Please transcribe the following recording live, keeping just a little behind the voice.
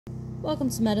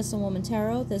Welcome to Medicine Woman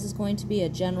Tarot. This is going to be a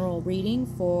general reading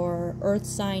for Earth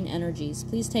sign energies.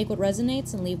 Please take what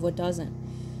resonates and leave what doesn't.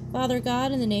 Father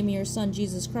God, in the name of your Son,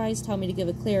 Jesus Christ, help me to give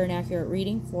a clear and accurate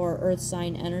reading for Earth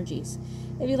sign energies.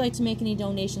 If you'd like to make any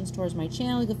donations towards my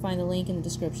channel, you can find the link in the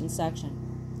description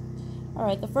section.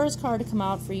 Alright, the first card to come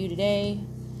out for you today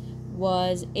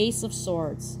was Ace of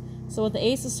Swords. So with the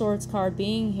Ace of Swords card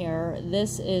being here,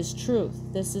 this is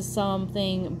truth. This is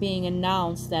something being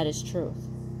announced that is truth.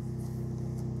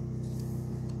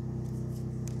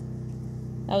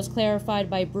 That was clarified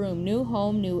by Broom. New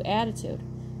home, new attitude.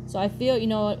 So I feel,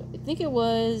 I think it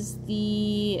was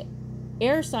the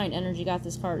air sign energy got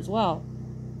this card as well.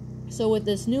 So with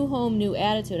this new home, new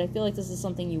attitude, I feel like this is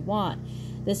something you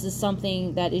want. This is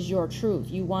something that is your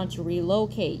truth. You want to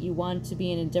relocate. You want to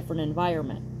be in a different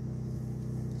environment.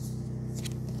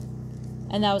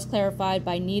 And that was clarified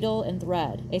by Needle and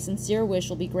Thread. A sincere wish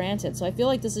will be granted. So I feel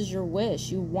like this is your wish.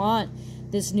 You want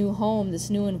this new home, this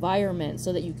new environment,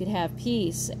 so that you could have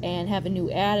peace and have a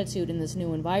new attitude in this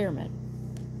new environment.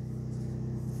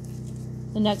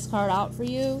 The next card out for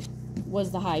you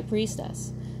was the High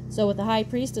Priestess. So with the High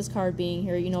Priestess card being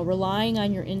here, relying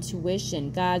on your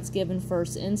intuition, God's given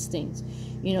first instinct,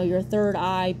 your third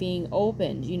eye being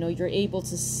opened, you're able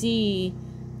to see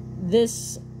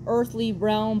this earthly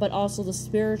realm, but also the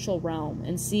spiritual realm,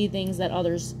 and see things that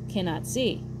others cannot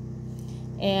see.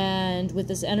 And with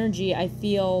this energy, I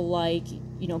feel like,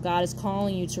 God is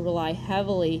calling you to rely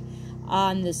heavily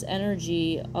on this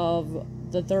energy of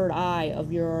the third eye,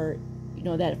 of your,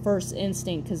 that first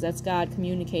instinct, because that's God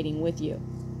communicating with you.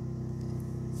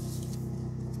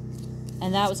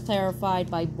 And that was clarified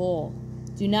by Bull.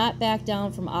 Do not back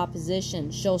down from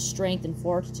opposition. Show strength and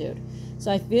fortitude.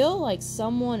 So I feel like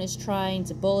someone is trying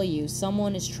to bully you.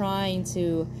 Someone is trying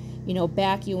to,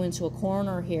 back you into a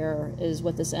corner here, is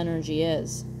what this energy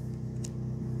is.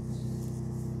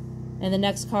 And the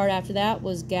next card after that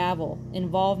was Gavel,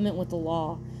 involvement with the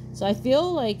law. So I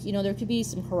feel like, there could be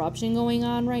some corruption going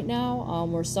on right now,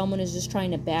 where someone is just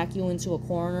trying to back you into a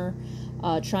corner,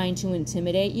 trying to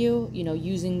intimidate you,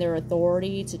 using their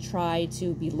authority to try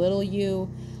to belittle you,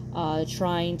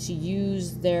 trying to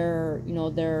use their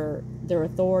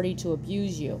authority to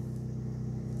abuse you.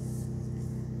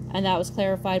 And that was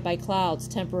clarified by Clouds,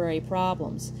 temporary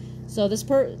problems. So this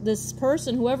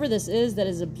person, whoever this is that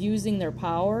is abusing their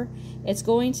power, it's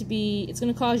going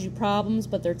to cause you problems,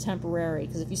 but they're temporary.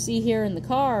 Because if you see here in the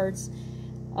cards,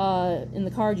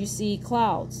 you see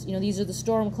clouds. These are the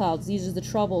storm clouds. These are the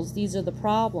troubles. These are the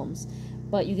problems.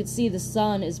 But you can see the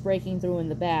sun is breaking through in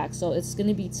the back. So it's going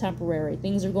to be temporary.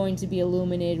 Things are going to be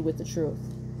illuminated with the truth.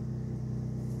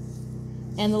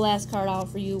 And the last card out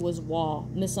for you was Wall,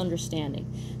 misunderstanding.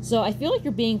 So I feel like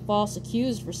you're being false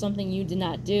accused for something you did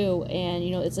not do, and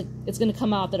it's going to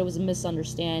come out that it was a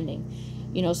misunderstanding.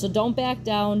 So don't back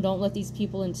down. Don't let these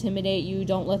people intimidate you.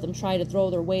 Don't let them try to throw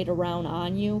their weight around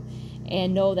on you.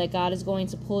 And know that God is going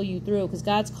to pull you through, because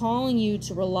God's calling you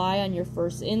to rely on your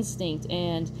first instinct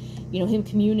and, Him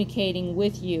communicating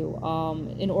with you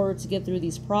in order to get through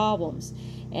these problems.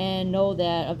 And know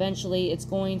that eventually it's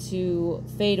going to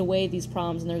fade away, these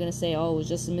problems, and they're going to say, oh, it was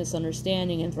just a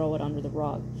misunderstanding, and throw it under the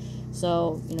rug.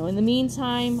 So, in the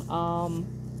meantime,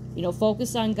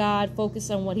 focus on God, focus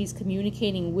on what He's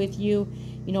communicating with you.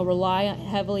 Rely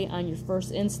heavily on your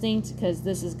first instinct, because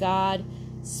this is God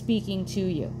speaking to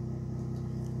you.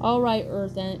 Alright,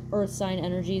 Earth sign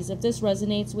energies, if this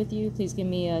resonates with you, please give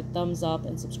me a thumbs up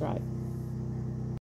and subscribe.